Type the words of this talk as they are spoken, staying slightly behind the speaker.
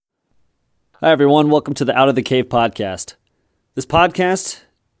Hi, everyone. Welcome to the Out of the Cave podcast. This podcast,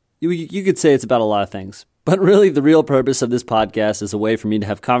 you could say it's about a lot of things, but really the real purpose of this podcast is a way for me to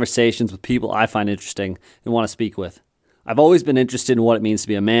have conversations with people I find interesting and want to speak with. I've always been interested in what it means to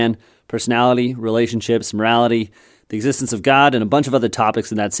be a man, personality, relationships, morality, the existence of God, and a bunch of other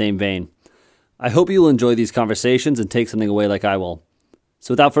topics in that same vein. I hope you will enjoy these conversations and take something away like I will.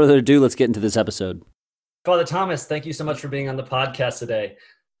 So without further ado, let's get into this episode. Father Thomas, thank you so much for being on the podcast today.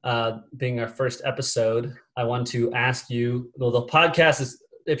 Being our first episode, I want to ask you, well, the podcast is,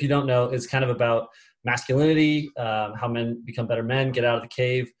 if you don't know, is kind of about masculinity, how men become better men, get out of the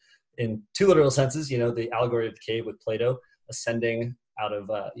cave in two literal senses, the allegory of the cave with Plato, ascending out of,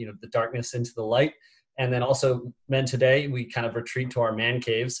 the darkness into the light. And then also men today, we kind of retreat to our man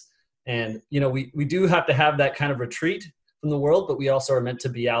caves. And, we do have to have that kind of retreat from the world, but we also are meant to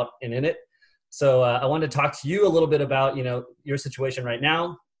be out and in it. So I wanted to talk to you a little bit about, your situation right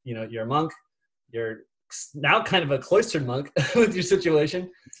now. You're a monk, you're now kind of a cloistered monk with your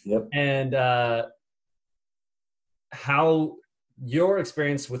situation. Yep. And how your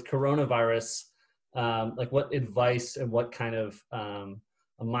experience with coronavirus, like what advice and what kind of a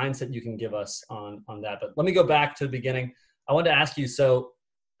mindset you can give us on that. But let me go back to the beginning. I wanted to ask you, so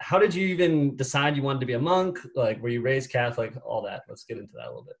how did you even decide you wanted to be a monk? Like, were you raised Catholic, all that? Let's get into that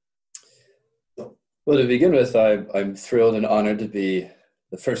a little bit. Well, to begin with, I'm thrilled and honored to be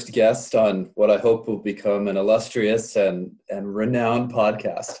the first guest on what I hope will become an illustrious and renowned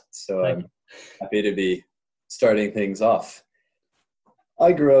podcast. So I'm happy to be starting things off.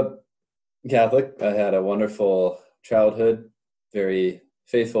 I grew up Catholic. I had a wonderful childhood, very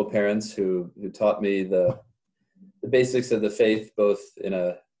faithful parents who taught me the basics of the faith, both in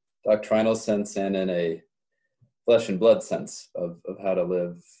a doctrinal sense and in a flesh and blood sense of how to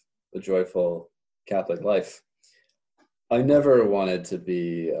live a joyful Catholic life. I never wanted to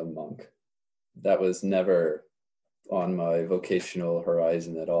be a monk. That was never on my vocational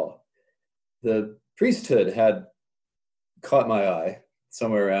horizon at all. The priesthood had caught my eye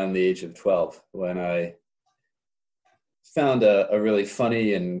somewhere around the age of 12 when I found a really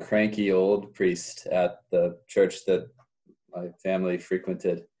funny and cranky old priest at the church that my family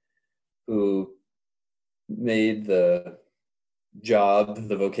frequented who made the job,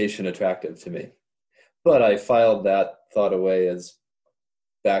 the vocation, attractive to me. But I filed that thought away as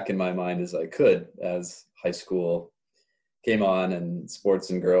back in my mind as I could as high school came on and sports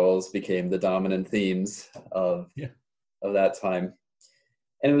and girls became the dominant themes of that time.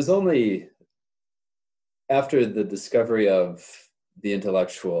 And it was only after the discovery of the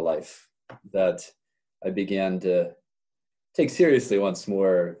intellectual life that I began to take seriously once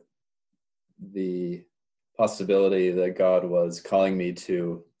more the possibility that God was calling me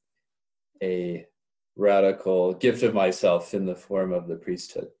to a radical gift of myself in the form of the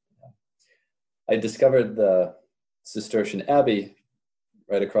priesthood. I discovered the Cistercian Abbey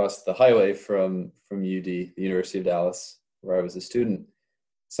right across the highway from UD, the University of Dallas, where I was a student,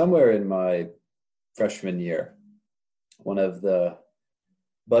 somewhere in my freshman year. One of the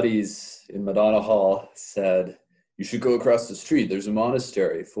buddies in Madonna Hall said, "You should go across the street. There's a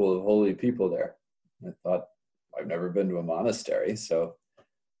monastery full of holy people there." I thought, I've never been to a monastery, so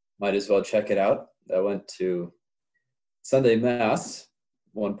might as well check it out. I went to Sunday Mass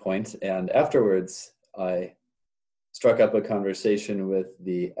one point, and afterwards I struck up a conversation with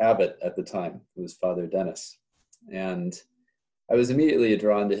the abbot at the time, who was Father Dennis. And I was immediately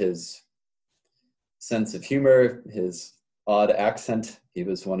drawn to his sense of humor, his odd accent. He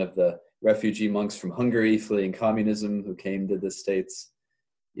was one of the refugee monks from Hungary fleeing communism who came to the States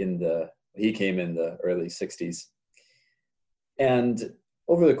he came in the early 60s. And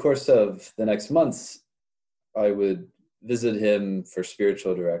over the course of the next months, I would visit him for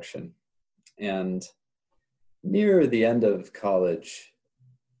spiritual direction. And near the end of college,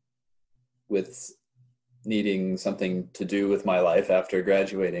 with needing something to do with my life after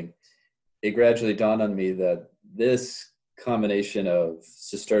graduating, it gradually dawned on me that this combination of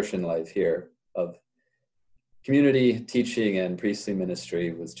Cistercian life here, of community, teaching, and priestly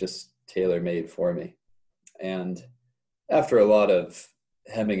ministry was just tailor-made for me. And after a lot of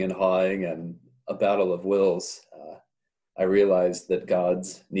hemming and hawing and a battle of wills, I realized that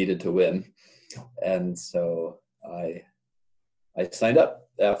God's needed to win. And so I signed up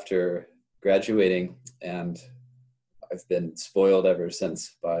after graduating, and I've been spoiled ever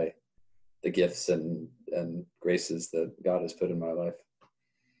since by the gifts and graces that God has put in my life.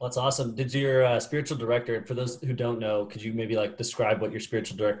 Well, that's awesome. Did your spiritual director, for those who don't know, could you maybe describe what your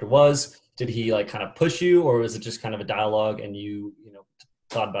spiritual director was? Did he kind of push you, or was it just kind of a dialogue and you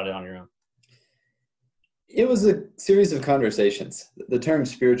thought about it on your own? It was a series of conversations. The term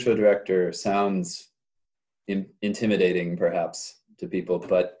spiritual director sounds intimidating, perhaps, to people,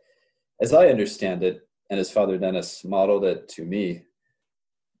 but as I understand it, and as Father Dennis modeled it to me,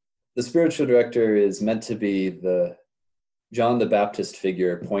 the spiritual director is meant to be the John the Baptist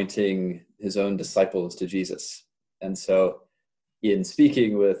figure pointing his own disciples to Jesus. And so in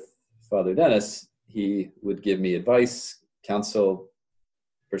speaking with Father Dennis, he would give me advice, counsel,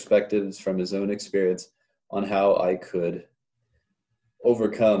 perspectives from his own experience on how I could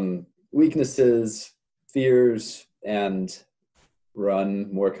overcome weaknesses, fears, and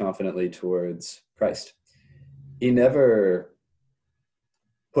run more confidently towards Christ. He never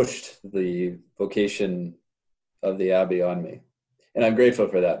pushed the vocation of the Abbey on me. And I'm grateful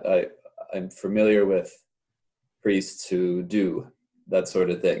for that. I'm familiar with priests who do that sort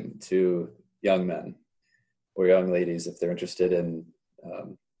of thing to young men or young ladies if they're interested in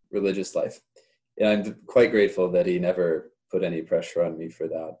religious life. And I'm quite grateful that he never put any pressure on me for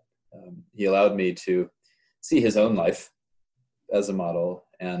that. He allowed me to see his own life as a model,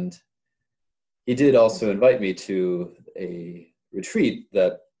 and he did also invite me to a retreat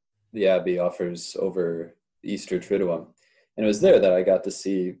that the Abbey offers over the Easter Triduum. And it was there that I got to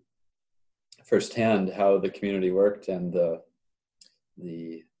see firsthand how the community worked and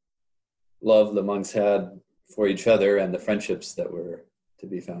the love the monks had for each other and the friendships that were to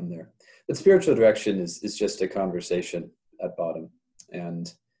be found there. But spiritual direction is just a conversation at bottom.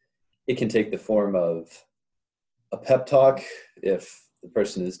 And it can take the form of a pep talk if the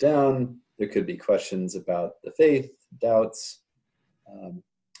person is down. There could be questions about the faith, doubts,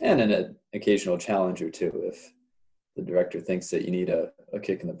 and an occasional challenge or two if the director thinks that you need a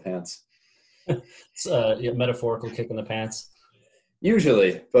kick in the pants. It's a metaphorical kick in the pants.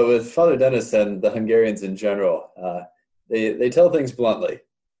 Usually, but with Father Dennis and the Hungarians in general, they tell things bluntly.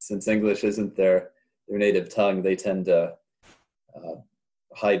 Since English isn't their native tongue, they tend to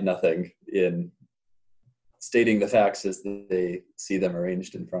hide nothing in stating the facts as they see them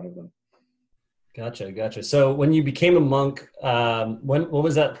arranged in front of them. Gotcha. So when you became a monk, what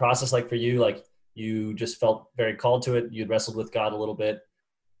was that process like for you? Like you just felt very called to it. You'd wrestled with God a little bit,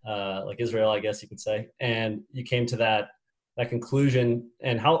 like Israel, I guess you could say, and you came to that conclusion.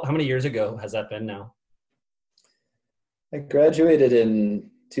 And how many years ago has that been now? I graduated in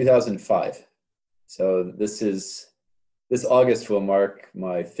 2005. So this August will mark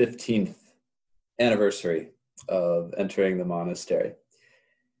my 15th anniversary of entering the monastery.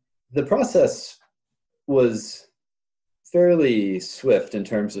 The process was fairly swift in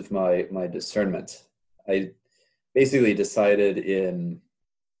terms of my discernment. I basically decided in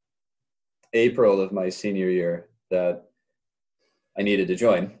April of my senior year that I needed to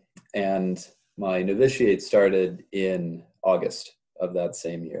join, and my novitiate started in August of that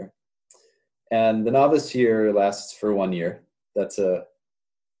same year. And the novice year lasts for 1 year. That's a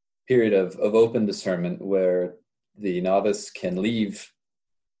period of open discernment where the novice can leave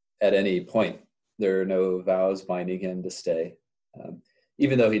at any point. There are no vows binding him to stay.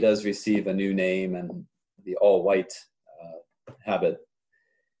 Even though he does receive a new name and the all-white habit,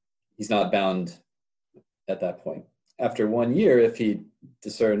 he's not bound at that point. After 1 year, if he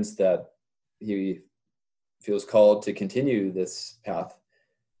discerns that he feels called to continue this path,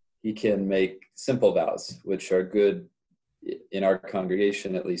 he can make simple vows, which are good in our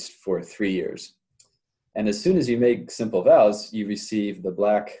congregation at least for 3 years. And as soon as you make simple vows, you receive the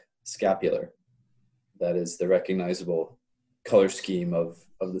black scapular. That is the recognizable color scheme of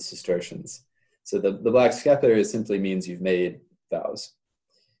the Cistercians. So the black scapular simply means you've made vows.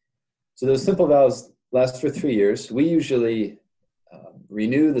 So those simple vows last for 3 years. We usually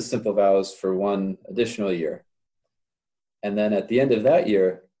renew the simple vows for 1 additional year. And then at the end of that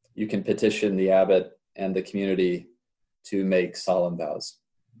year, you can petition the abbot and the community to make solemn vows,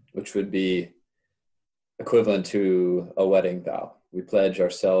 which would be equivalent to a wedding vow. We pledge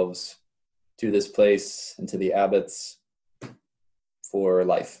ourselves to this place and to the abbots for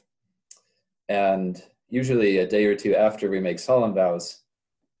life. And usually a day or two after we make solemn vows,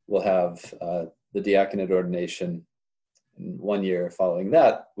 we'll have the diaconate ordination. And 1 year following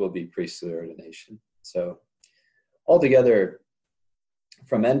that will be priestly ordination. So altogether,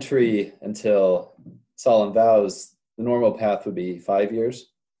 from entry until solemn vows, the normal path would be 5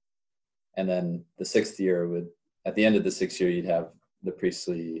 years. And then the 6th year would, at the end of the 6th year, you'd have the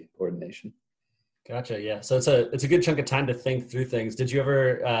priestly ordination. Gotcha. Yeah. So it's a good chunk of time to think through things. Did you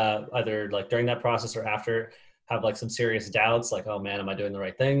ever either like during that process or after have like some serious doubts, like, oh man, am I doing the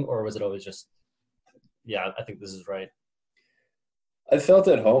right thing? Or was it always just, yeah, I think this is right? I felt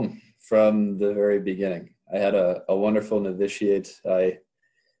at home from the very beginning. I had a wonderful novitiate. I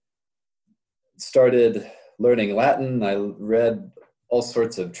started learning Latin. I read all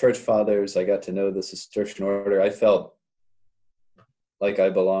sorts of church fathers. I got to know the Cistercian order. I felt like I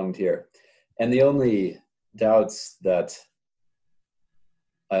belonged here. And the only doubts that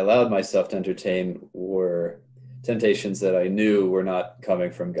I allowed myself to entertain were temptations that I knew were not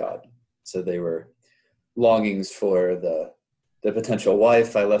coming from God. So they were longings for the potential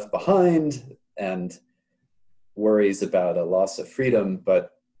wife I left behind and worries about a loss of freedom.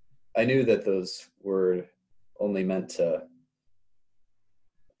 But I knew that those were only meant to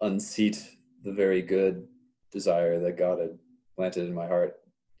unseat the very good desire that God had planted in my heart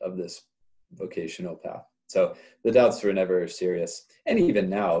of this vocational path. So the doubts were never serious. And even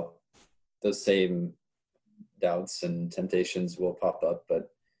now, those same doubts and temptations will pop up, but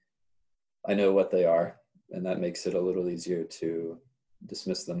I know what they are, and that makes it a little easier to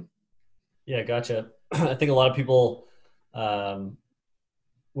dismiss them. Yeah, gotcha. I think a lot of people,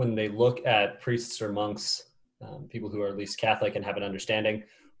 when they look at priests or monks, people who are at least Catholic and have an understanding,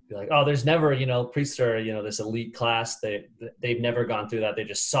 be like, oh, there's never, priests are, this elite class. They've never gone through that. They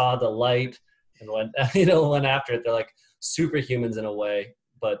just saw the light and went, went after it. They're like superhumans in a way.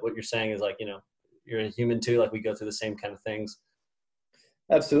 But what you're saying is like, you're a human too. Like we go through the same kind of things.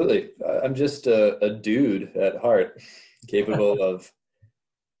 Absolutely. I'm just a dude at heart, capable of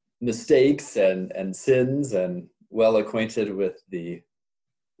mistakes and sins, and well acquainted with the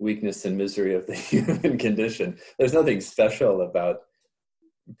weakness and misery of the human condition. There's nothing special about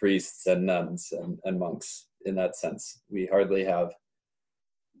priests and nuns and monks in that sense. We hardly have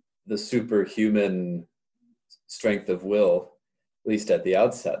the superhuman strength of will, at least at the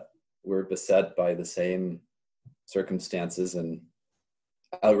outset. We're beset by the same circumstances and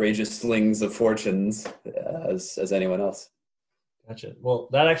outrageous slings of fortunes as anyone else. Gotcha. Well,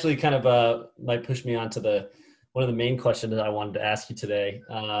 that actually kind of might push me on to one of the main questions that I wanted to ask you today.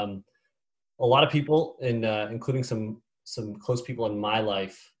 A lot of people, including some close people in my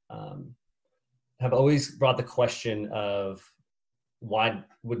life, have always brought the question of why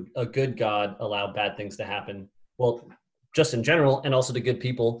would a good God allow bad things to happen? Well, just in general, and also to good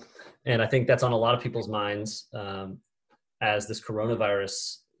people. And I think that's on a lot of people's minds as this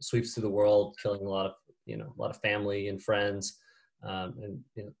coronavirus sweeps through the world, killing a lot of family and friends, and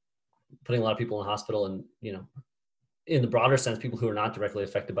putting a lot of people in the hospital. And in the broader sense, people who are not directly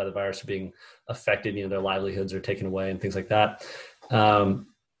affected by the virus are being affected. Their livelihoods are taken away and things like that. I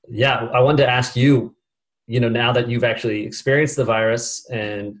wanted to ask you, now that you've actually experienced the virus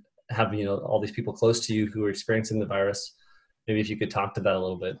and have all these people close to you who are experiencing the virus, maybe if you could talk to that a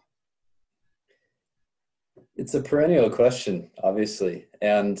little bit. It's a perennial question, obviously,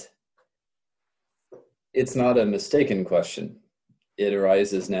 and it's not a mistaken question. It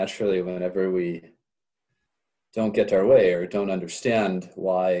arises naturally whenever we don't get our way or don't understand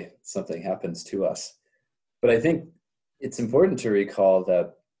why something happens to us. But I think it's important to recall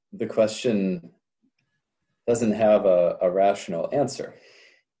that the question doesn't have a rational answer,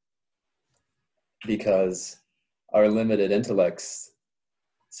 because our limited intellects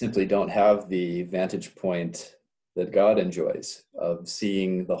simply don't have the vantage point that God enjoys of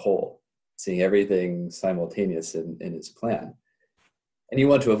seeing the whole, seeing everything simultaneous in his plan. And you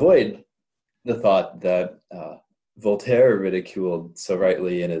want to avoid the thought that Voltaire ridiculed so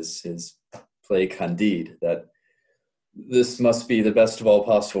rightly in his play Candide, that this must be the best of all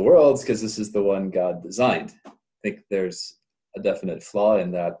possible worlds because this is the one God designed. I think there's a definite flaw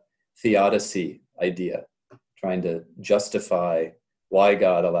in that theodicy idea, trying to justify why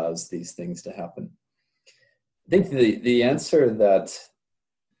God allows these things to happen. I think the answer that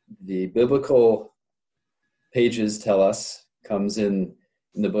the biblical pages tell us comes in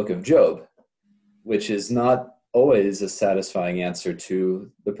the book of Job, which is not always a satisfying answer to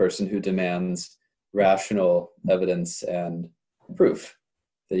the person who demands rational evidence and proof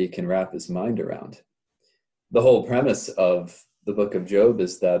that he can wrap his mind around. The whole premise of the book of Job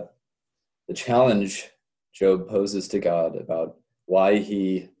is that the challenge Job poses to God about why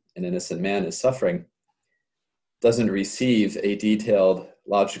he, an innocent man, is suffering doesn't receive a detailed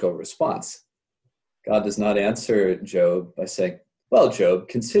logical response. God does not answer Job by saying, well, Job,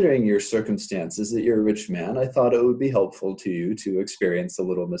 considering your circumstances, that you're a rich man, I thought it would be helpful to you to experience a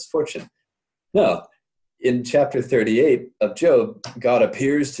little misfortune. No, in chapter 38 of Job, God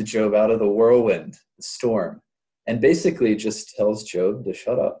appears to Job out of the whirlwind, the storm, and basically just tells Job to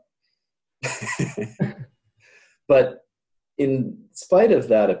shut up. But in spite of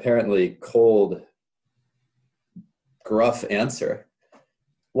that apparently cold, gruff answer,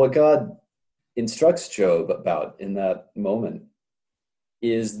 what God instructs Job about in that moment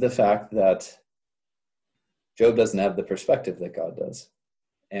is the fact that Job doesn't have the perspective that God does.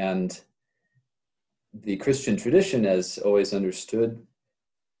 And the Christian tradition has always understood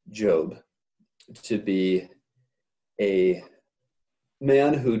Job to be a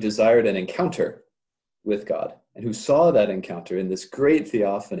man who desired an encounter with God and who saw that encounter in this great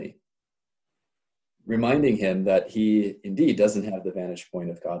theophany, reminding him that he indeed doesn't have the vantage point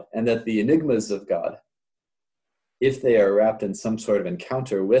of God, and that the enigmas of God, if they are wrapped in some sort of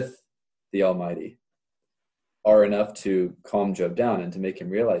encounter with the Almighty, are enough to calm Job down and to make him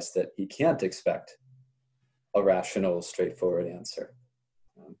realize that he can't expect a rational, straightforward answer.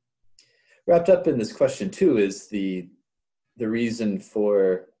 Wrapped up in this question too is the reason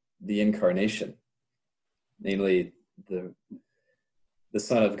for the incarnation, namely the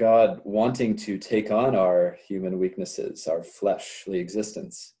Son of God wanting to take on our human weaknesses, our fleshly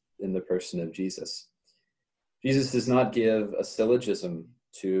existence in the person of Jesus. Jesus does not give a syllogism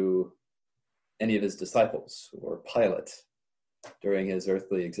to any of his disciples or Pilate during his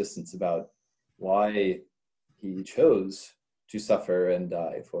earthly existence about why he chose to suffer and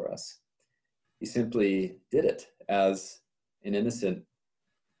die for us. He simply did it as an innocent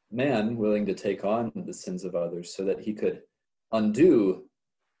man willing to take on the sins of others so that he could undo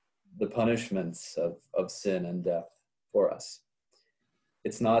the punishments of sin and death for us.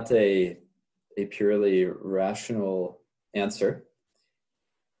 It's not a purely rational answer.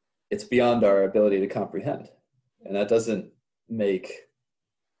 It's beyond our ability to comprehend. And that doesn't make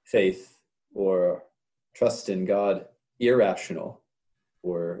faith or trust in God irrational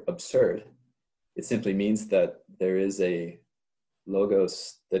or absurd. It simply means that there is a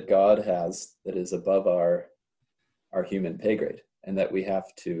logos that God has that is above our human pay grade, and that we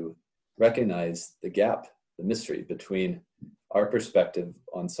have to recognize the gap, the mystery between our perspective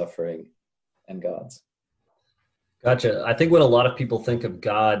on suffering and God's. Gotcha. I think when a lot of people think of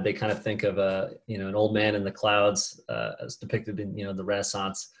God, they kind of think of an old man in the clouds, as depicted in the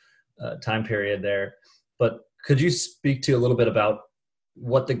Renaissance time period there. But could you speak to a little bit about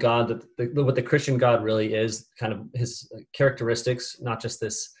what what the Christian God really is, kind of his characteristics, not just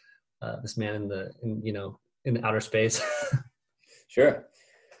this man in outer space? Sure.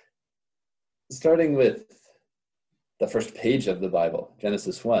 Starting with the first page of the Bible,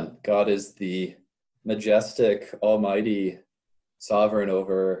 Genesis 1, God is the majestic, almighty, sovereign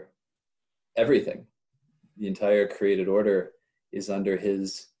over everything. The entire created order is under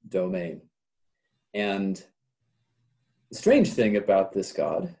his domain. And the strange thing about this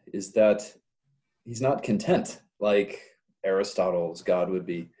God is that he's not content like Aristotle's God would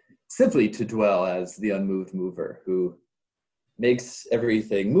be, simply to dwell as the unmoved mover who makes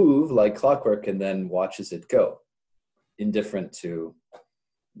everything move like clockwork and then watches it go, indifferent to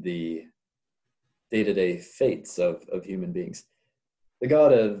the day-to-day fates of human beings. The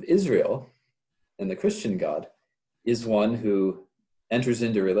God of Israel and the Christian God is one who enters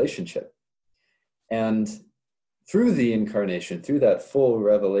into relationship. And through the incarnation, through that full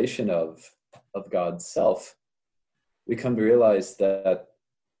revelation of God's self, we come to realize that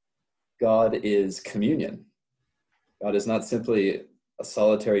God is communion. God is not simply a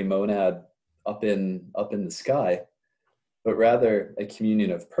solitary monad up in the sky, but rather a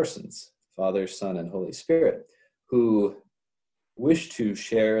communion of persons, Father, Son, and Holy Spirit, who wish to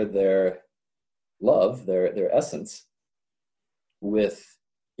share their love, their essence, with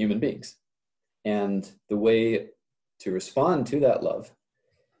human beings. And the way to respond to that love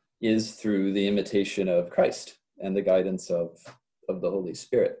is through the imitation of Christ and the guidance of the Holy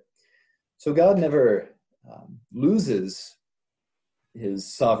Spirit. So God never loses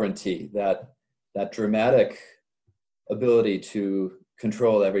his sovereignty, that dramatic ability to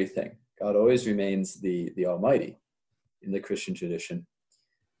control everything. God always remains the Almighty in the Christian tradition.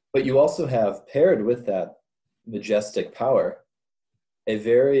 But you also have, paired with that majestic power, a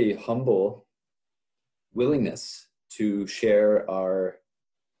very humble willingness to share our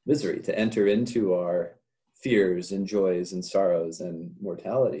misery, to enter into our fears and joys and sorrows and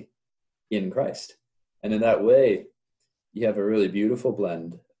mortality in Christ. And in that way, you have a really beautiful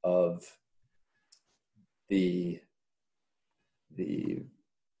blend of the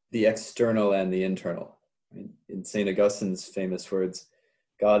external and the internal. In St. Augustine's famous words,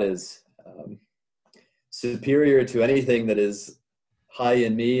 God is superior to anything that is high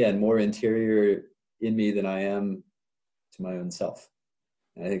in me and more interior in me than I am to my own self.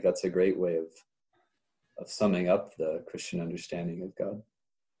 And I think that's a great way of summing up the Christian understanding of God.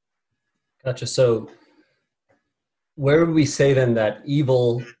 Gotcha. So where would we say then that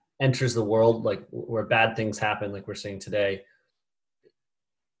evil enters the world, like where bad things happen, like we're seeing today,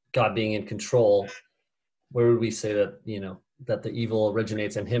 God being in control, where would we say that, that the evil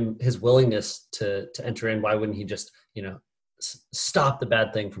originates in his willingness to enter in? Why wouldn't he just, stop the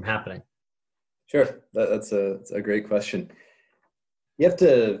bad thing from happening? Sure, that's a great question. You have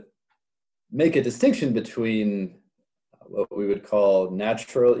to make a distinction between what we would call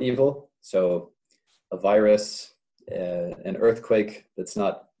natural evil, so a virus, an earthquake that's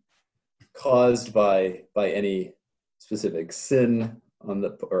not caused by any specific sin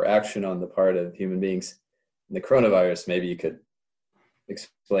or action on the part of human beings. And the coronavirus, maybe you could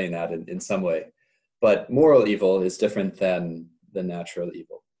explain that in some way. But moral evil is different than the natural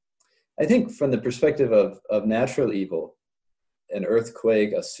evil. I think from the perspective of natural evil, an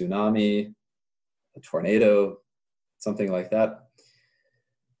earthquake, a tsunami, a tornado, something like that.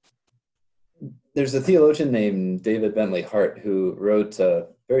 There's a theologian named David Bentley Hart who wrote a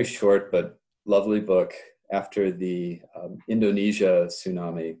very short but lovely book after the Indonesia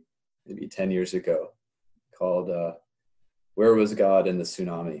tsunami, maybe 10 years ago, called Where Was God in the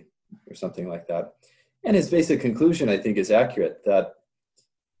Tsunami, or something like that. And his basic conclusion, I think, is accurate, that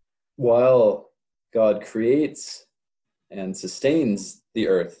while God creates and sustains the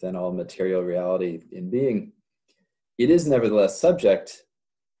earth and all material reality in being, it is nevertheless subject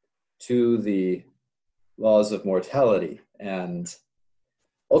to the laws of mortality and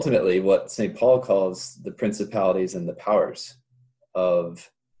ultimately what St. Paul calls the principalities and the powers of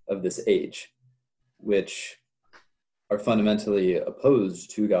this age, which are fundamentally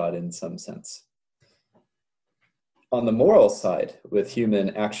opposed to God in some sense. On the moral side, with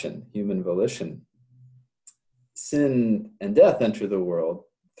human action, human volition, sin and death enter the world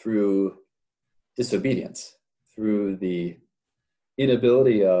through disobedience, through the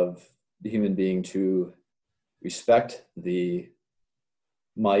inability of the human being to respect the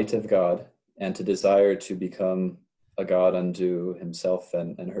might of God and to desire to become a God unto himself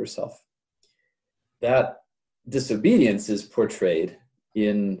and herself. That disobedience is portrayed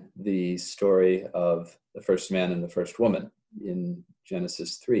in the story of the first man and the first woman in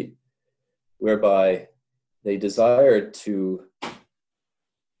Genesis 3, whereby they desire to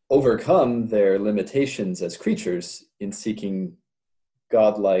overcome their limitations as creatures in seeking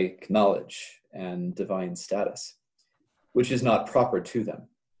godlike knowledge and divine status, which is not proper to them.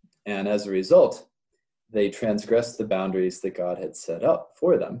 And as a result, they transgress the boundaries that God had set up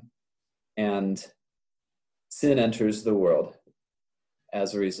for them, and sin enters the world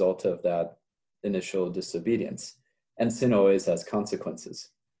as a result of that initial disobedience. And sin always has consequences.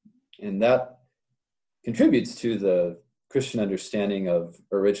 And that contributes to the Christian understanding of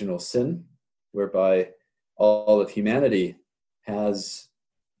original sin, whereby all of humanity has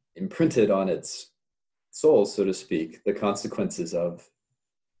imprinted on its soul, so to speak, the consequences of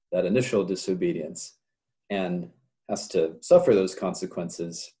that initial disobedience and has to suffer those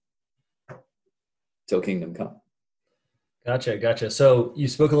consequences till kingdom come. Gotcha. So you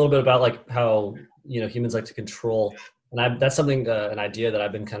spoke a little bit about like how, humans like to control, and that's something, an idea that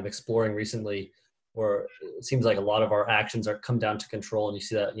I've been kind of exploring recently, where it seems like a lot of our actions come down to control. And you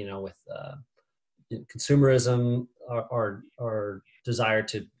see that, with consumerism, our desire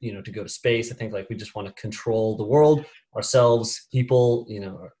to, to go to space. I think like we just want to control the world, ourselves, people,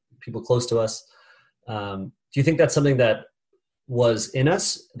 people close to us. Do you think that's something that was in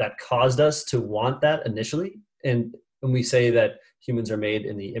us that caused us to want that initially? And when we say that humans are made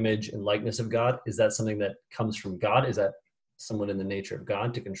in the image and likeness of God, is that something that comes from God? Is that somewhat in the nature of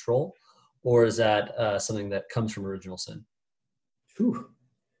God to control? Or is that something that comes from original sin? Whew.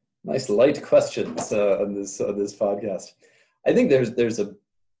 Nice light questions on this podcast. I think there's a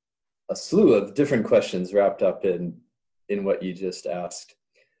slew of different questions wrapped up in what you just asked.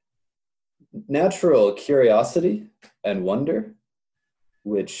 Natural curiosity and wonder,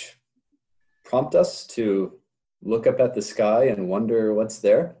 which prompt us to look up at the sky and wonder what's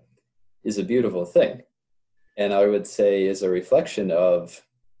there, is a beautiful thing. And I would say is a reflection of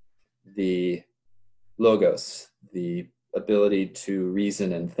the logos, the ability to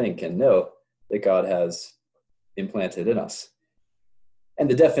reason and think and know that God has implanted in us. And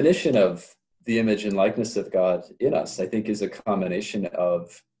the definition of the image and likeness of God in us, I think, is a combination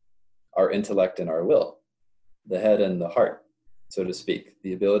of our intellect and our will, the head and the heart, so to speak,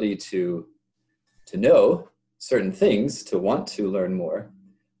 the ability to know certain things, to want to learn more,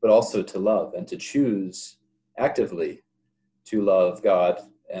 but also to love and to choose actively to love God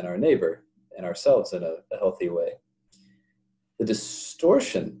and our neighbor and ourselves in a healthy way. The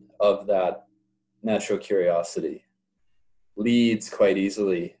distortion of that natural curiosity leads quite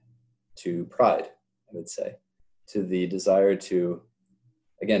easily to pride, I would say, to the desire to,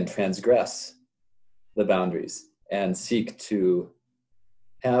 again, transgress the boundaries and seek to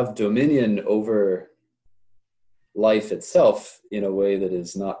have dominion over life itself in a way that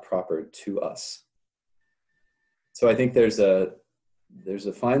is not proper to us. So I think there's a there's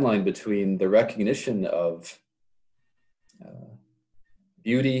a fine line between the recognition of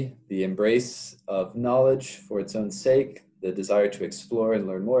beauty, the embrace of knowledge for its own sake, the desire to explore and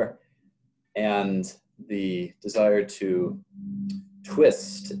learn more, and the desire to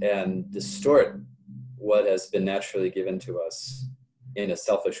twist and distort what has been naturally given to us in a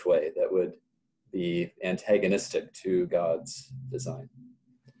selfish way that would be antagonistic to God's design.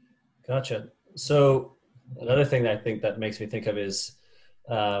 Gotcha. So another thing that I think that makes me think of is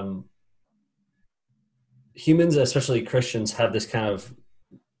humans, especially Christians, have this kind of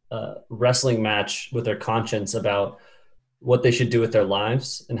wrestling match with their conscience about what they should do with their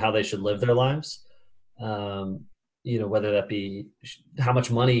lives and how they should live their lives. Whether that be how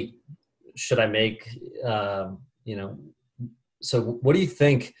much money should I make, so what do you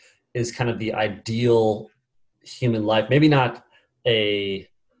think is kind of the ideal human life? Maybe not this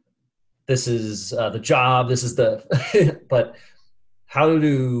is the job, this is but how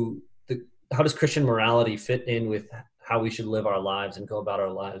does Christian morality fit in with how we should live our lives and go about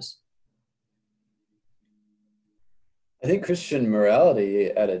our lives? I think Christian morality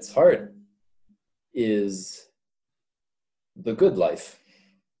at its heart is the good life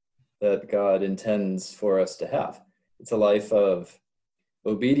that God intends for us to have. It's a life of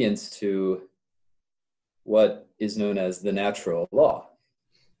obedience to what is known as the natural law.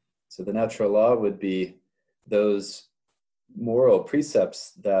 So the natural law would be those moral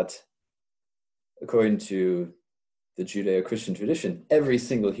precepts that, according to the Judeo-Christian tradition, every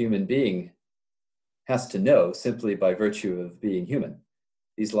single human being has to know simply by virtue of being human.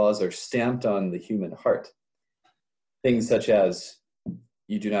 These laws are stamped on the human heart. Things such as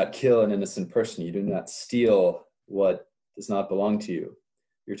you do not kill an innocent person, you do not steal what does not belong to you,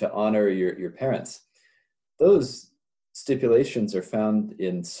 you're to honor your parents. Those stipulations are found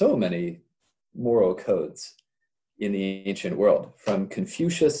in so many moral codes in the ancient world, from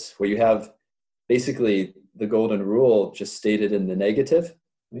Confucius, where you have basically the golden rule just stated in the negative,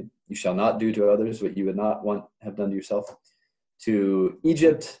 right? You shall not do to others what you would not want have done to yourself, to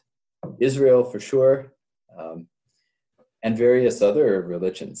Egypt, Israel for sure, and various other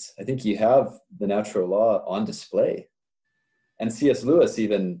religions. I think you have the natural law on display. And C.S. Lewis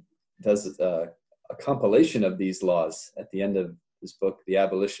even does a compilation of these laws at the end of his book, The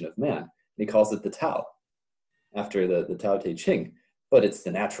Abolition of Man. And he calls it the Tao, after the Tao Te Ching. But it's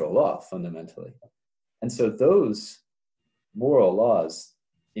the natural law, fundamentally. And so those moral laws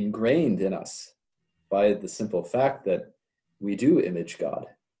ingrained in us by the simple fact that we do image God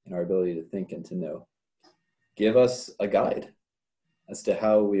in our ability to think and to know, give us a guide as to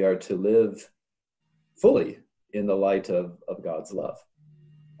how we are to live fully in the light of God's love.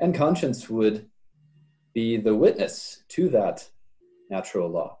 And conscience would be the witness to that natural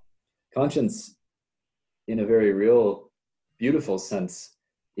law. Conscience, in a very real, beautiful sense,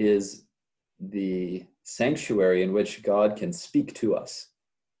 is the sanctuary in which God can speak to us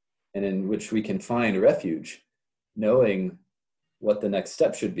and in which we can find refuge, knowing what the next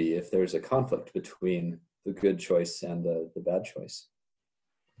step should be if there's a conflict between the good choice and the bad choice.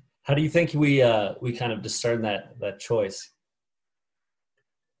 How do you think we kind of discern that choice?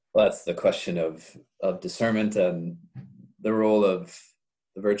 Well, that's the question of discernment and the role of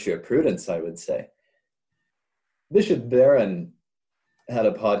the virtue of prudence, I would say. Bishop Barron had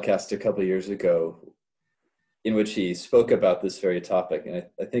a podcast a couple of years ago in which he spoke about this very topic, and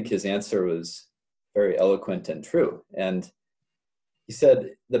I think his answer was very eloquent and true. And he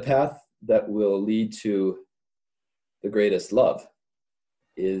said, the path that will lead to the greatest love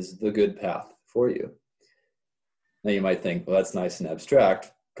is the good path for you. Now you might think, well, that's nice and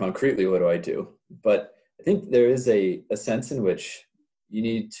abstract. Concretely, what do I do? But I think there is a sense in which you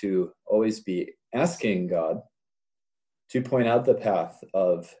need to always be asking God to point out the path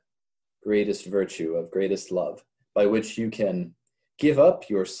of greatest virtue, of greatest love, by which you can give up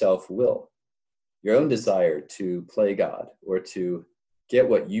your self-will, your own desire to play God or to get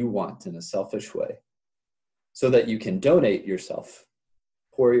what you want in a selfish way, so that you can donate yourself,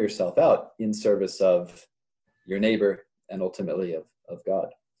 pour yourself out in service of your neighbor and ultimately of God.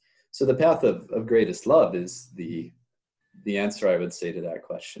 So the path of greatest love is the answer, I would say, to that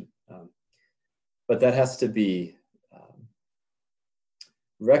question. But that has to be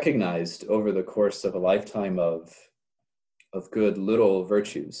recognized over the course of a lifetime of good little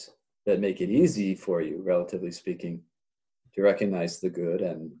virtues that make it easy for you, relatively speaking, to recognize the good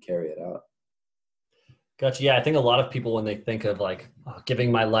and carry it out. Gotcha. Yeah, I think a lot of people, when they think of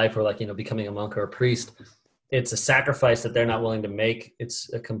giving my life or becoming a monk or a priest, it's a sacrifice that they're not willing to make.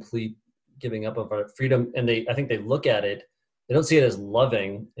 It's a complete giving up of our freedom. And I think they look at it, they don't see it as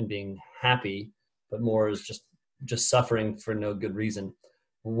loving and being happy, but more as just just suffering for no good reason.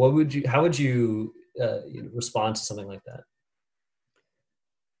 How would you respond to something like that?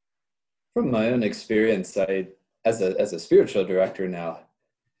 From my own experience, as a spiritual director now,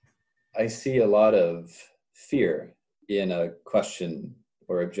 I see a lot of fear in a question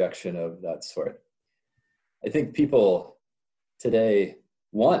or objection of that sort. I think people today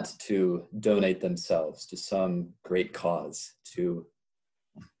want to donate themselves to some great cause, to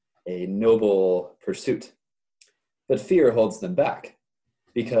a noble pursuit, but fear holds them back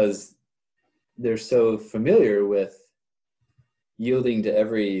because they're so familiar with yielding to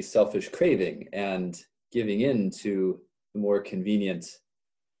every selfish craving and giving in to the more convenient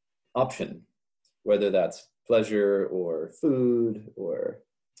option, whether that's pleasure or food or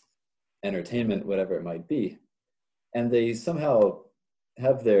entertainment, whatever it might be. And they somehow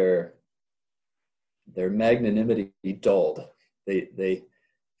have their magnanimity dulled. They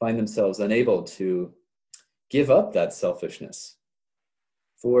find themselves unable to give up that selfishness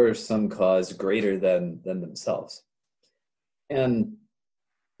for some cause greater than themselves. And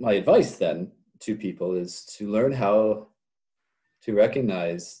my advice then to people is to learn how to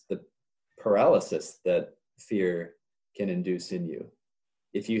recognize the paralysis that fear can induce in you.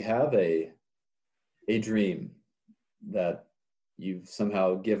 If you have a dream that you've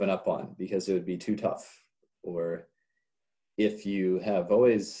somehow given up on because it would be too tough, or if you have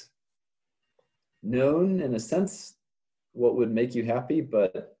always known in a sense what would make you happy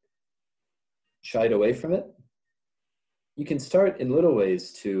but shied away from it, you can start in little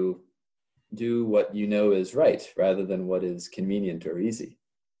ways to do what you know is right rather than what is convenient or easy.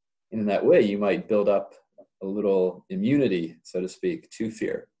 And in that way, you might build up a little immunity, so to speak, to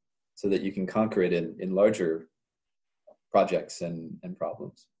fear so that you can conquer it in larger projects and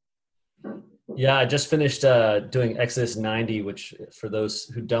problems. Yeah, I just finished doing Exodus 90, which for those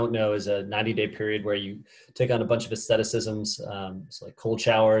who don't know is a 90-day period where you take on a bunch of asceticisms. So like cold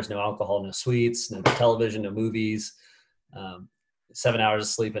showers, no alcohol, no sweets, no television, no movies, 7 hours of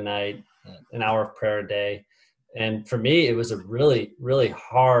sleep a night, an hour of prayer a day. And for me, it was a really, really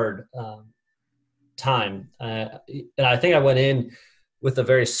hard time. And I think I went in with a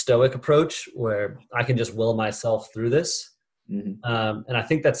very stoic approach where I can just will myself through this. Mm-hmm. And I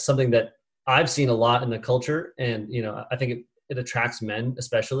think that's something that I've seen a lot in the culture. And, I think it attracts men,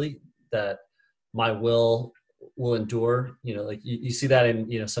 especially, that my will endure. Like you see that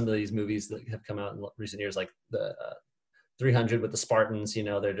in, some of these movies that have come out in recent years, like the 300 with the Spartans,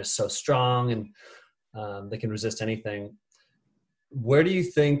 they're just so strong and they can resist anything. Where do you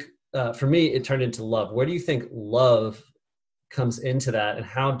think, for me, it turned into love. Where do you think love comes into that? And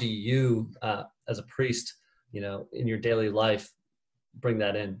how do you, as a priest, in your daily life, bring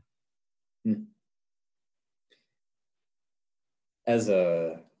that in? As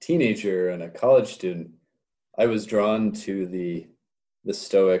a teenager and a college student, I was drawn to the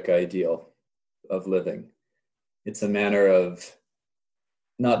Stoic ideal of living. It's a manner of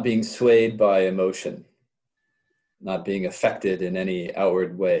not being swayed by emotion, not being affected in any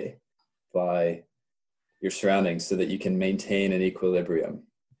outward way by your surroundings so that you can maintain an equilibrium.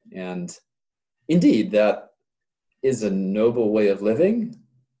 And indeed, that is a noble way of living,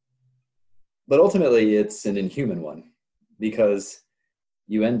 but ultimately it's an inhuman one because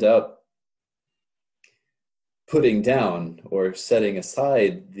you end up putting down or setting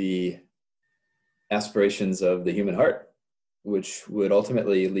aside the aspirations of the human heart, which would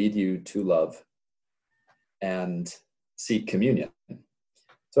ultimately lead you to love and seek communion.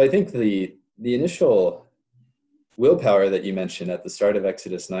 So I think the initial willpower that you mentioned at the start of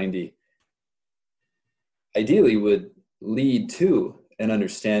Exodus 90 ideally would lead to an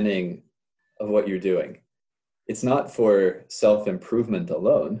understanding of what you're doing. It's not for self-improvement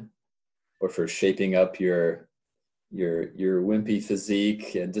alone or for shaping up your wimpy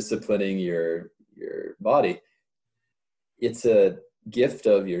physique and disciplining your body. It's a gift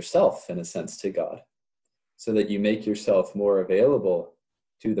of yourself, in a sense, to God, so that you make yourself more available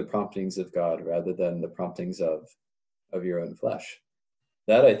to the promptings of God rather than the promptings of your own flesh.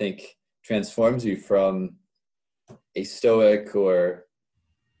 That, I think, transforms you from a Stoic or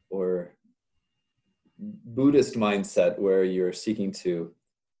Buddhist mindset where you're seeking to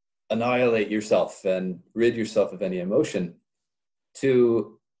annihilate yourself and rid yourself of any emotion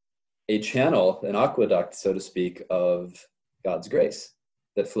to a channel, an aqueduct, so to speak, of God's grace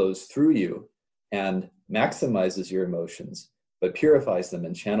that flows through you and maximizes your emotions, but purifies them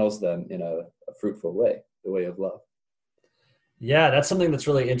and channels them in a fruitful way, the way of love. Yeah, that's something that's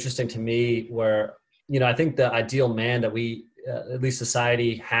really interesting to me where, I think the ideal man that we, at least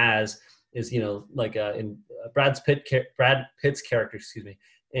society has is, like in Brad Pitt's character,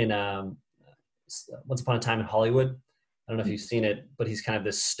 in Once Upon a Time in Hollywood. I don't know if you've seen it, but he's kind of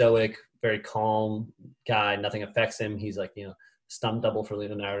this stoic, very calm guy. Nothing affects him. He's like, stunt double for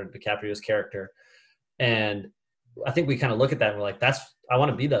Leonardo DiCaprio's character. And I think we kind of look at that and we're like, I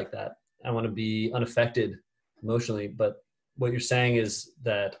want to be like that. I want to be unaffected emotionally. But what you're saying is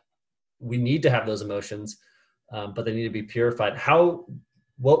that we need to have those emotions, but they need to be purified.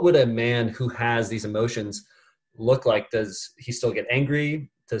 What would a man who has these emotions look like? Does he still get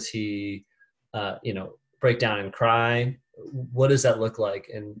angry? Does he, break down and cry? What does that look like?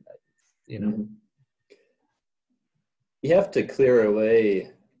 And, you have to clear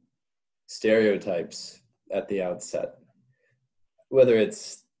away stereotypes at the outset, whether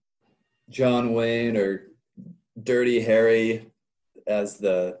it's John Wayne or Dirty Harry as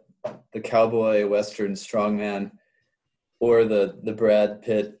the cowboy Western strongman, or the Brad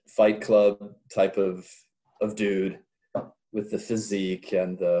Pitt Fight Club type of dude with the physique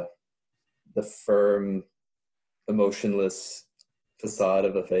and the firm, emotionless facade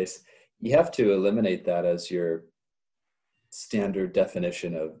of a face. You have to eliminate that as your standard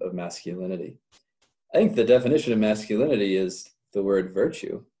definition of masculinity. I think the definition of masculinity is the word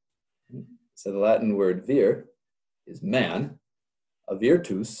virtue. So the Latin word vir is man. A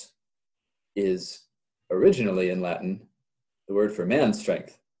virtus is originally in Latin the word for man's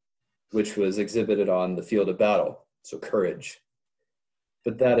strength, which was exhibited on the field of battle, so courage.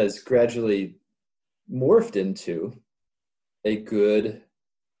 But that has gradually morphed into a good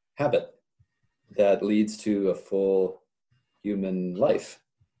habit that leads to a full human life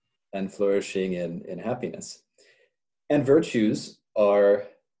and flourishing in happiness. And virtues are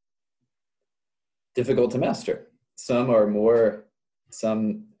difficult to master. Some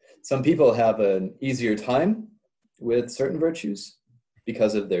people have an easier time with certain virtues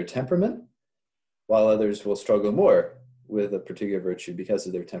because of their temperament, while others will struggle more with a particular virtue because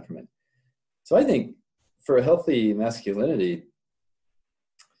of their temperament. So I think for a healthy masculinity,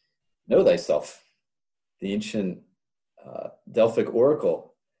 know thyself. The ancient Delphic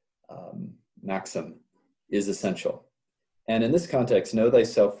oracle maxim is essential. And in this context, know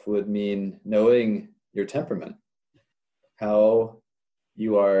thyself would mean knowing your temperament, how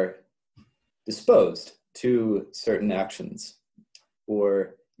you are disposed to certain actions,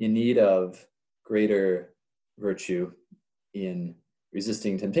 or in need of greater virtue in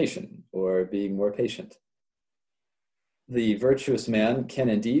resisting temptation or being more patient. The virtuous man can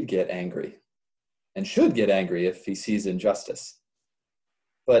indeed get angry, and should get angry if he sees injustice.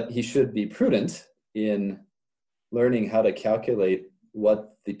 But he should be prudent in learning how to calculate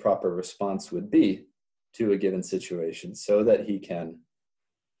what the proper response would be to a given situation so that he can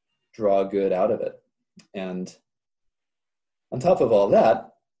draw good out of it. And on top of all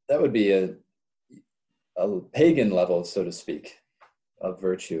that, that would be a pagan level, so to speak, of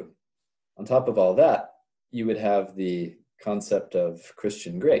virtue. On top of all that, you would have the concept of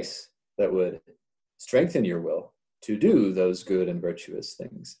Christian grace that would strengthen your will to do those good and virtuous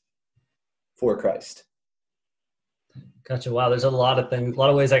things for Christ. Gotcha. Wow. There's a lot of things, a lot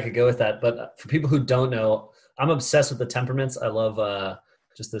of ways I could go with that. But for people who don't know, I'm obsessed with the temperaments. I love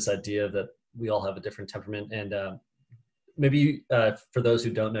just this idea that we all have a different temperament. And maybe for those who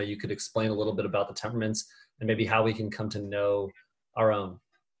don't know, you could explain a little bit about the temperaments and maybe how we can come to know our own.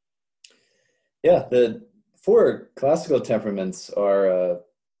 Yeah, the 4 classical temperaments are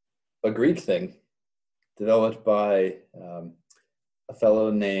a Greek thing developed by a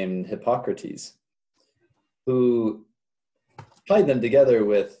fellow named Hippocrates, who tied them together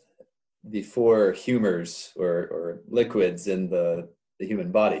with the 4 humors or liquids in the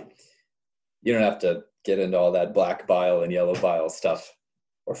human body. You don't have to get into all that black bile and yellow bile stuff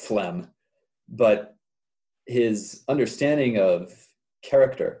or phlegm, but his understanding of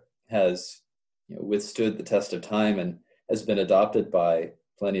character has withstood the test of time and has been adopted by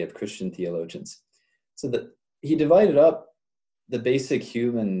plenty of Christian theologians. So that he divided up the basic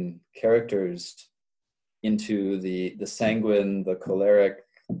human characters into the sanguine, the choleric,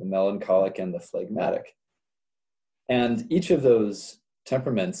 the melancholic, and the phlegmatic. And each of those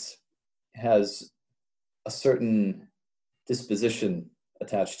temperaments has a certain disposition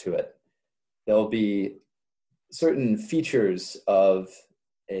attached to it. There'll be certain features of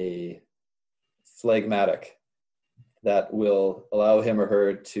a phlegmatic that will allow him or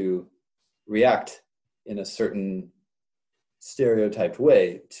her to react in a certain stereotyped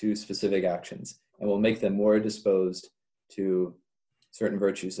way to specific actions, and will make them more disposed to certain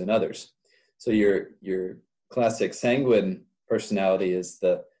virtues than others. So your classic sanguine personality is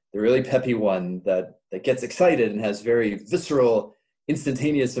the really peppy one that gets excited and has very visceral,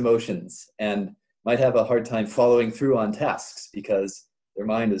 instantaneous emotions, and might have a hard time following through on tasks because their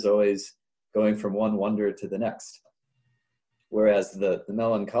mind is always going from one wonder to the next. Whereas the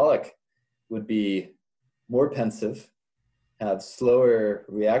melancholic would be more pensive, have slower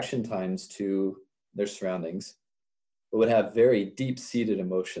reaction times to their surroundings, but would have very deep-seated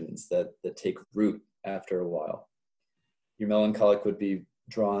emotions that take root after a while. Your melancholic would be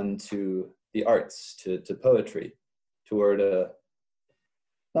drawn to the arts, to poetry, toward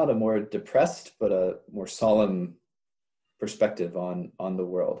not a more depressed, but a more solemn perspective on the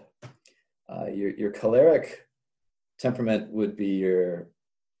world. Your choleric temperament would be your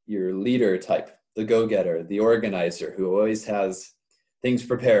leader type, the go-getter, the organizer, who always has things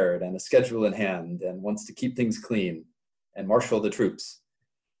prepared and a schedule in hand and wants to keep things clean and marshal the troops.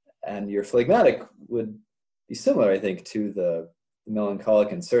 And your phlegmatic would be similar, I think, to the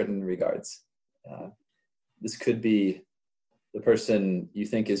melancholic in certain regards. This could be the person you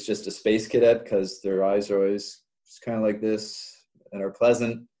think is just a space cadet because their eyes are always just kind of like this and are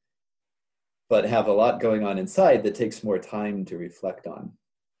pleasant, but have a lot going on inside that takes more time to reflect on.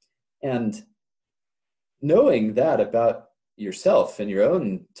 And knowing that about yourself and your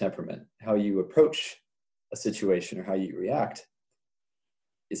own temperament, how you approach a situation or how you react,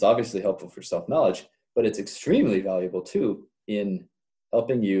 is obviously helpful for self-knowledge, but it's extremely valuable too in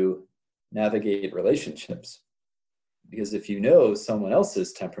helping you navigate relationships. Because if you know someone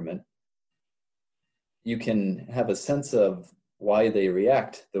else's temperament, you can have a sense of why they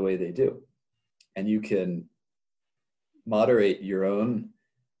react the way they do. And you can moderate your own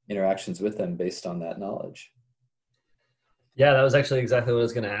interactions with them based on that knowledge. Yeah, that was actually exactly what I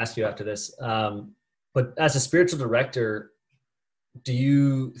was going to ask you after this. But as a spiritual director, do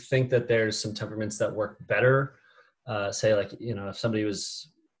you think that there's some temperaments that work better? Say, like, if somebody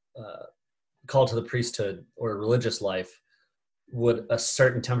was called to the priesthood or religious life, would a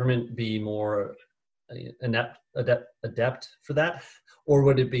certain temperament be more adept for that? Or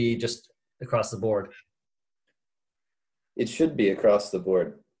would it be just across the board? It should be across the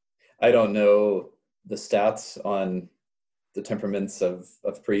board. I don't know the stats on the temperaments of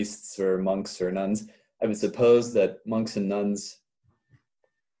priests or monks or nuns. I would suppose that monks and nuns,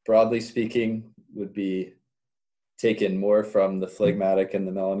 broadly speaking, would be taken more from the phlegmatic and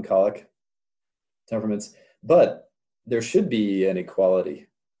the melancholic temperaments, but there should be an equality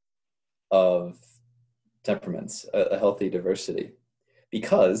of temperaments, a healthy diversity,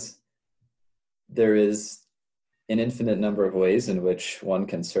 because there is an infinite number of ways in which one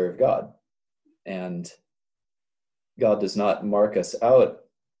can serve God. And God does not mark us out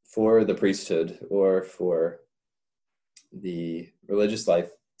for the priesthood or for the religious life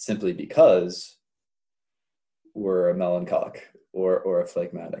simply because we're a melancholic or a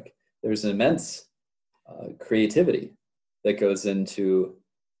phlegmatic. There's an immense creativity that goes into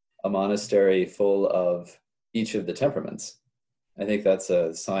a monastery full of each of the temperaments. I think that's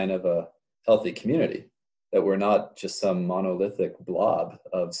a sign of a healthy community, that we're not just some monolithic blob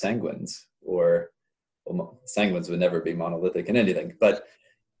of sanguines, or sanguines would never be monolithic in anything, but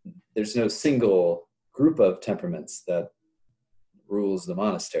there's no single group of temperaments that rules the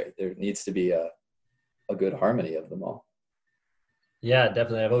monastery. There needs to be a good harmony of them all. Yeah,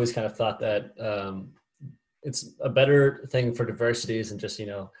 definitely. I've always kind of thought that it's a better thing for diversity isn't just,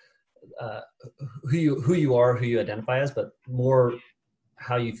 who you are, who you identify as, but more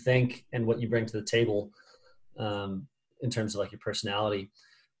how you think and what you bring to the table in terms of like your personality.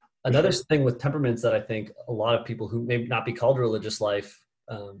 Another thing with temperaments that I think a lot of people who may not be called to religious life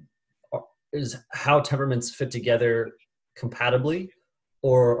is how temperaments fit together compatibly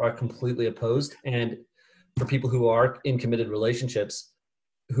or are completely opposed. And for people who are in committed relationships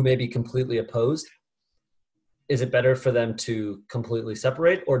who may be completely opposed, is it better for them to completely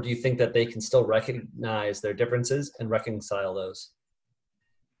separate, or do you think that they can still recognize their differences and reconcile those?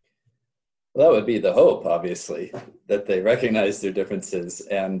 Well, that would be the hope, obviously, that they recognize their differences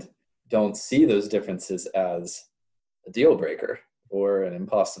and don't see those differences as a deal breaker or an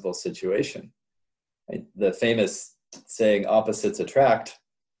impossible situation. The famous saying, opposites attract,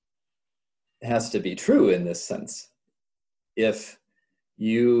 has to be true in this sense. If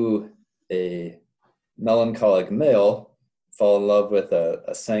you, a melancholic male, fall in love with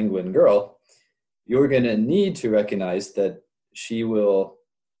a sanguine girl, you're going to need to recognize that she will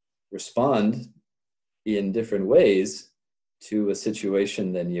respond in different ways to a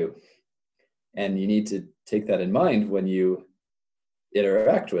situation than you. And you need to take that in mind when you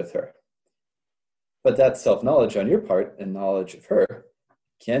interact with her. But that self-knowledge on your part and knowledge of her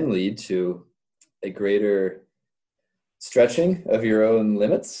can lead to a greater stretching of your own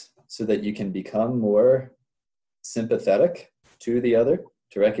limits so that you can become more sympathetic to the other,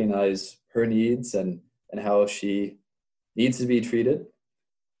 to recognize her needs and how she needs to be treated.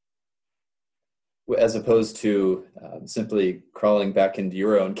 as opposed to simply crawling back into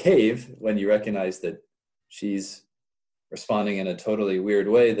your own cave when you recognize that she's responding in a totally weird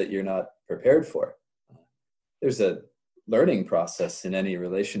way that you're not prepared for. There's a learning process in any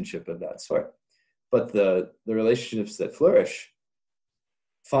relationship of that sort. But the relationships that flourish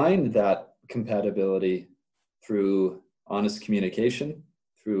find that compatibility through honest communication,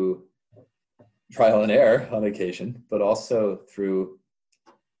 through trial and error on occasion, but also through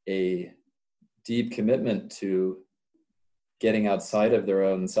a deep commitment to getting outside of their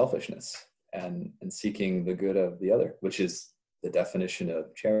own selfishness and seeking the good of the other, which is the definition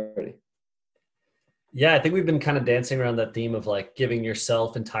of charity. Yeah, I think we've been kind of dancing around that theme of like giving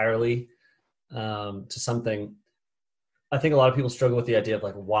yourself entirely to something. I think a lot of people struggle with the idea of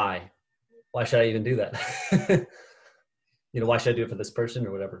like, why should I even do that? Why should I do it for this person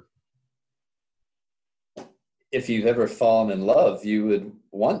or whatever? If you've ever fallen in love, you would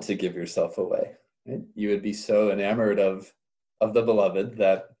want to give yourself away. Right? You would be so enamored of the beloved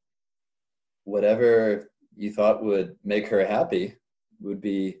that whatever you thought would make her happy would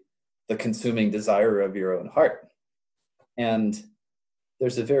be the consuming desire of your own heart. And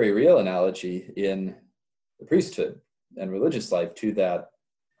there's a very real analogy in the priesthood and religious life to that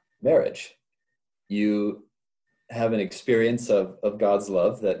marriage. You have an experience of God's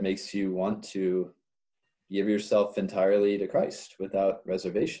love that makes you want to give yourself entirely to Christ without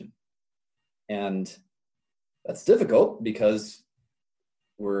reservation. And that's difficult because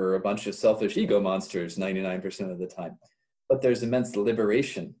we're a bunch of selfish ego monsters 99% of the time. But there's immense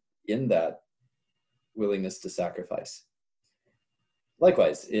liberation in that willingness to sacrifice.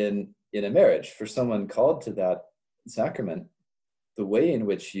 Likewise, in a marriage, for someone called to that sacrament, the way in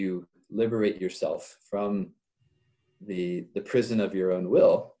which you liberate yourself from the prison of your own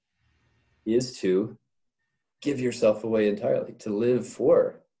will is to give yourself away entirely, to live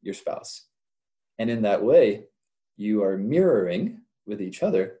for your spouse. And in that way, you are mirroring with each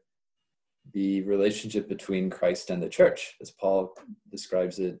other the relationship between Christ and the church, as Paul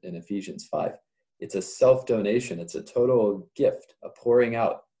describes it in Ephesians 5. It's a self-donation. It's a total gift, a pouring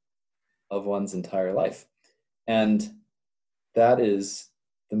out of one's entire life. And that is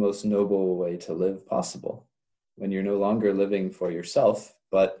the most noble way to live possible, when you're no longer living for yourself,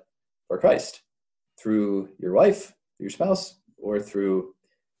 but for Christ, through your wife, your spouse, or through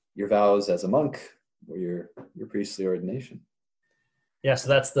your vows as a monk or your priestly ordination. Yeah, so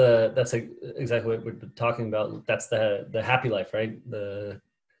that's exactly what we're talking about. That's the happy life, right?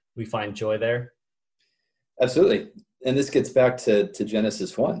 We find joy there. Absolutely. And this gets back to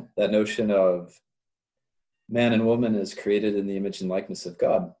Genesis 1, that notion of man and woman is created in the image and likeness of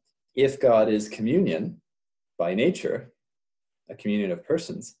God. If God is communion by nature, a communion of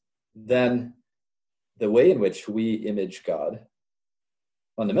persons, then the way in which we image God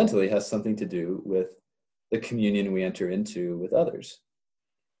fundamentally has something to do with the communion we enter into with others.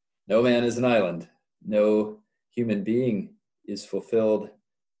 No man is an island. No human being is fulfilled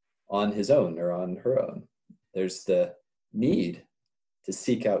on his own or on her own. There's the need to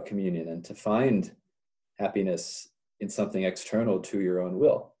seek out communion and to find happiness in something external to your own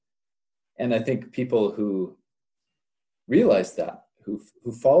will. And I think people who realize that, who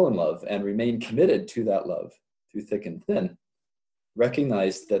fall in love and remain committed to that love through thick and thin,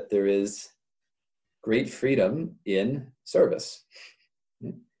 recognize that there is great freedom in service.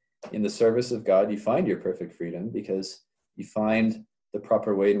 In the service of God, you find your perfect freedom because you find the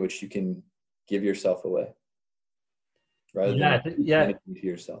proper way in which you can give yourself away rather than to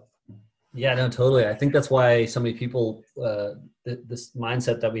yourself. Yeah, no, totally. I think that's why so many people, this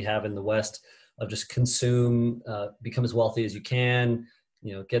mindset that we have in the West of just consume, become as wealthy as you can,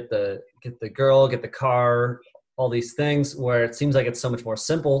 get the girl, get the car, all these things, where it seems like it's so much more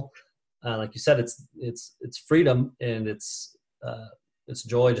simple. Like you said, it's freedom and it's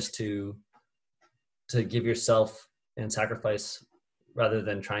joy just to give yourself and sacrifice rather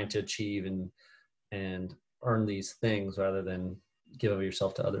than trying to achieve and earn these things rather than give of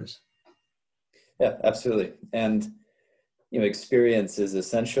yourself to others. Yeah, absolutely. And, experience is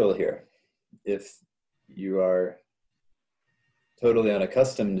essential here. If you are totally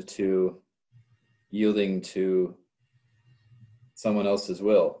unaccustomed to yielding to someone else's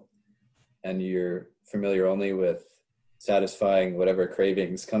will, and you're familiar only with satisfying whatever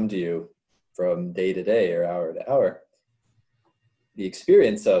cravings come to you from day to day or hour to hour, the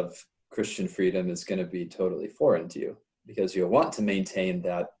experience of Christian freedom is going to be totally foreign to you because you'll want to maintain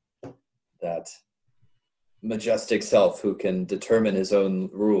that majestic self who can determine his own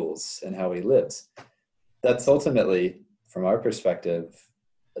rules and how he lives. That's ultimately, from our perspective,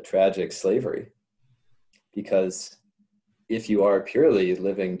 a tragic slavery, because if you are purely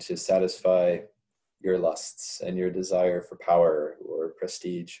living to satisfy your lusts and your desire for power or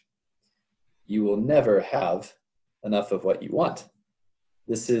prestige, you will never have enough of what you want.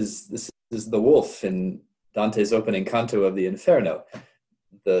 This is the wolf in Dante's opening canto of the Inferno.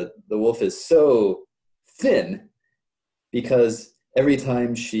 The wolf is so thin because every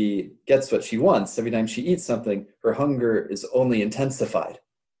time she gets what she wants, every time she eats something, her hunger is only intensified.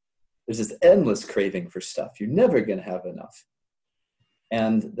 There's this endless craving for stuff. You're never going to have enough.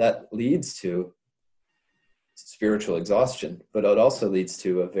 And that leads to spiritual exhaustion, but it also leads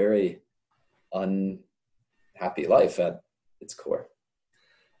to a very unhappy life at its core.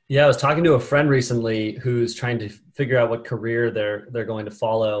 Yeah, I was talking to a friend recently who's trying to figure out what career they're going to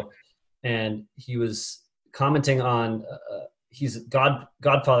follow, and he was commenting on he's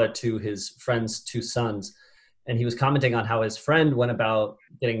godfather to his friend's two sons, and he was commenting on how his friend went about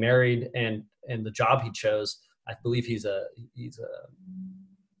getting married and the job he chose. I believe he's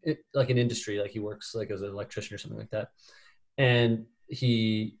like an industry, like he works like as an electrician or something like that, and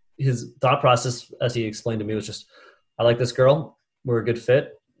his thought process, as he explained to me, was just, I like this girl, we're a good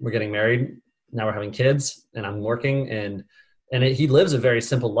fit, we're getting married, now we're having kids, and I'm working, and he lives a very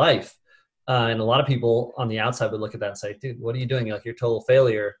simple life. And a lot of people on the outside would look at that and say, dude, what are you doing? Like, you're a total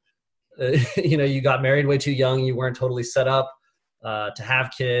failure. You got married way too young. You weren't totally set up to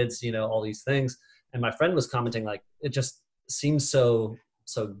have kids, all these things. And my friend was commenting, like, it just seems so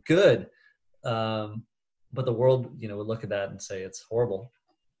good. But the world, would look at that and say it's horrible.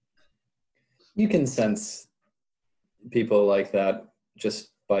 You can sense people like that just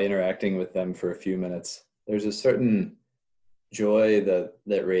by interacting with them for a few minutes. There's a certain joy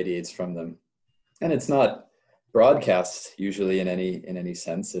that radiates from them, and it's not broadcast usually in any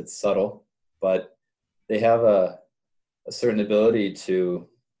sense. It's subtle, but they have a certain ability to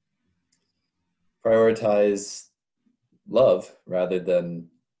prioritize love rather than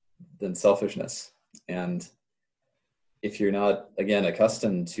selfishness. And if you're not, again,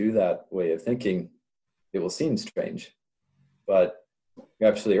 accustomed to that way of thinking, it will seem strange. But you're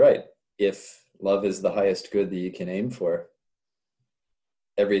absolutely right. If love is the highest good that you can aim for,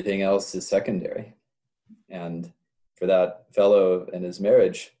 everything else is secondary. And for that fellow and his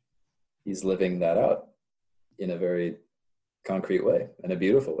marriage, he's living that out in a very concrete way, in a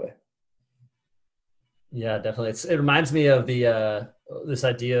beautiful way. Yeah, definitely. It reminds me of this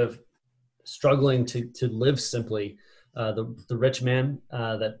idea of struggling to live simply. The rich man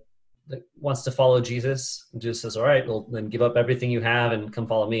that wants to follow Jesus, and Jesus says, all right, well, then give up everything you have and come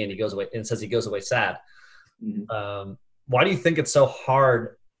follow me. And he goes away, and says he goes away sad. Mm-hmm. Why do you think it's so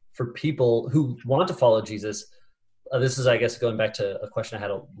hard for people who want to follow Jesus? This is, I guess, going back to a question I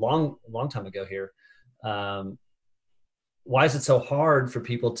had a long time ago here. Why is it so hard for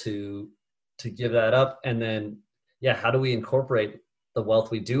people to give that up? And then, how do we incorporate the wealth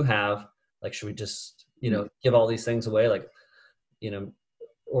we do have? Like, should we just, give all these things away? Like,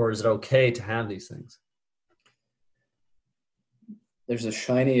 or is it okay to have these things? There's a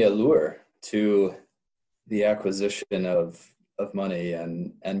shiny allure to the acquisition of money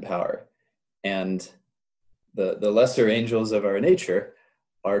and power. And the lesser angels of our nature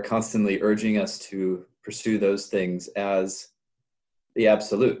are constantly urging us to pursue those things as the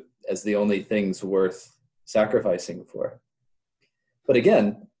absolute, as the only things worth sacrificing for. But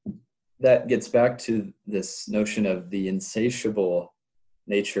again, that gets back to this notion of the insatiable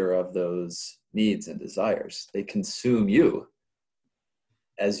nature of those needs and desires. They consume you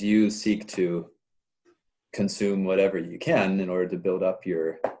as you seek to consume whatever you can in order to build up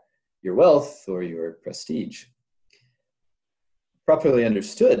your wealth or your prestige. Properly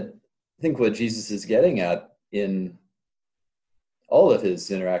understood, I think what Jesus is getting at in all of his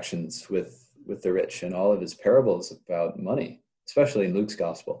interactions with the rich and all of his parables about money, especially in Luke's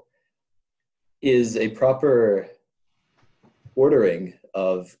gospel, is a proper ordering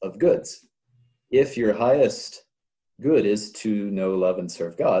of goods. If your highest good is to know, love, and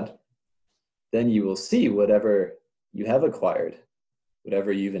serve God, then you will see whatever you have acquired,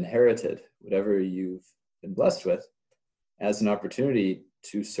 whatever you've inherited, whatever you've been blessed with, as an opportunity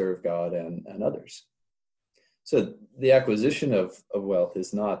to serve God and others. So the acquisition of wealth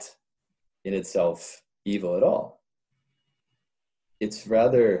is not in itself evil at all. It's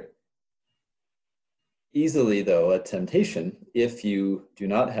rather easily, though, a temptation if you do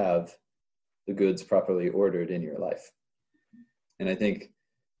not have the goods properly ordered in your life. And I think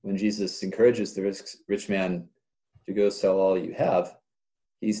when Jesus encourages the rich man to go sell all you have,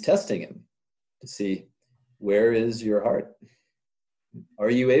 he's testing him to see, where is your heart? Are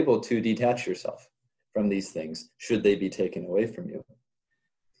you able to detach yourself from these things should they be taken away from you?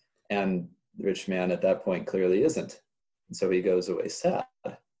 And the rich man at that point clearly isn't. And so he goes away sad.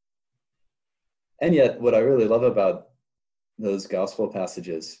 And yet, what I really love about those gospel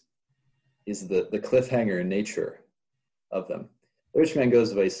passages is the cliffhanger nature of them. The rich man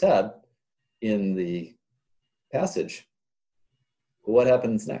goes away sad in the passage. What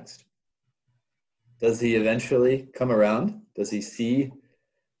happens next? Does he eventually come around? Does he see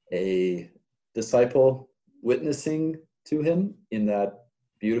a disciple witnessing to him in that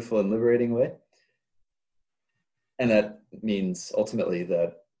beautiful and liberating way? And that means ultimately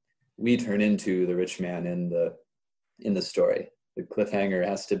that we turn into the rich man in the story. The cliffhanger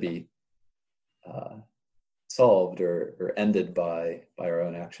has to be solved or ended by our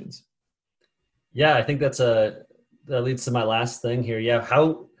own actions. Yeah, I think that leads to my last thing here. Yeah,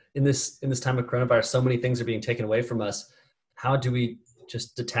 how in this time of coronavirus, so many things are being taken away from us. How do we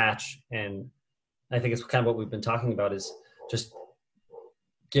just detach? And I think it's kind of what we've been talking about, is just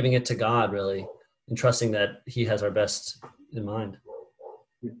giving it to God, really, and trusting that He has our best in mind.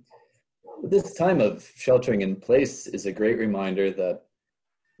 This time of sheltering in place is a great reminder that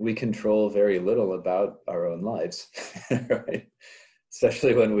we control very little about our own lives, right?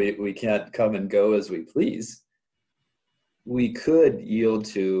 Especially when we can't come and go as we please. We could yield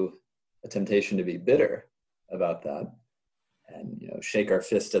to a temptation to be bitter about that and shake our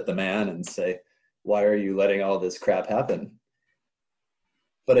fist at the man and say, why are you letting all this crap happen?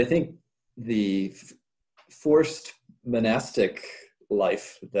 But I think the forced monastic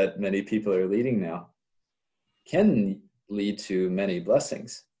life that many people are leading now can lead to many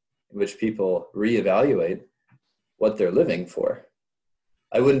blessings, in which people reevaluate what they're living for.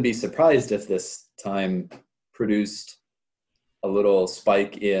 I wouldn't be surprised if this time produced a little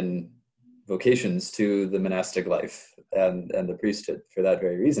spike in vocations to the monastic life and the priesthood for that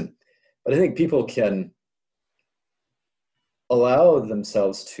very reason. But I think people can allow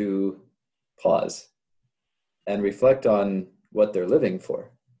themselves to pause and reflect on what they're living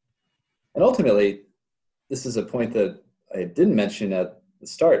for. And ultimately, this is a point that I didn't mention at the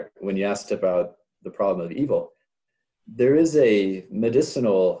start when you asked about the problem of evil. There is a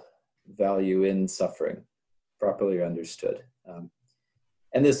medicinal value in suffering, properly understood.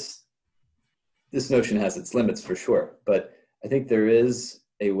 And this notion has its limits for sure, but I think there is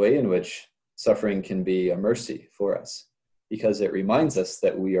a way in which suffering can be a mercy for us, because it reminds us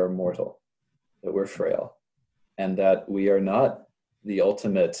that we are mortal, that we're frail, and that we are not the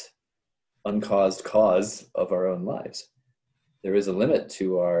ultimate uncaused cause of our own lives. There is a limit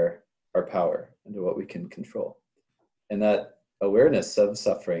to our power and to what we can control. And that awareness of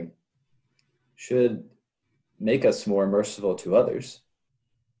suffering should make us more merciful to others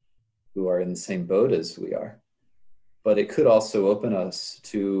who are in the same boat as we are. But it could also open us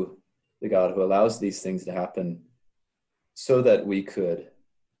to the God who allows these things to happen so that we could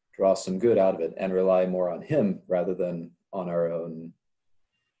draw some good out of it and rely more on Him rather than on our own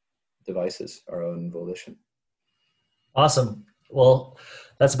devices, our own volition. Awesome. Well,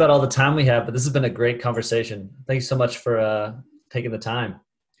 that's about all the time we have, but this has been a great conversation. Thank you so much for taking the time.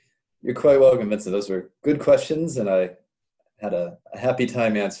 You're quite welcome, Vincent. Those were good questions, and I had a happy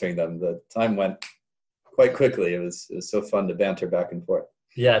time answering them. The time went quite quickly. It was so fun to banter back and forth.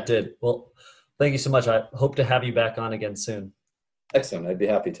 Yeah, it did. Well, thank you so much. I hope to have you back on again soon. Excellent. I'd be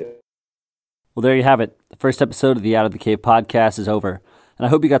happy to. Well, there you have it. The first episode of the Out of the Cave podcast is over, and I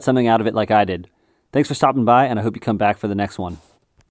hope you got something out of it like I did. Thanks for stopping by, and I hope you come back for the next one.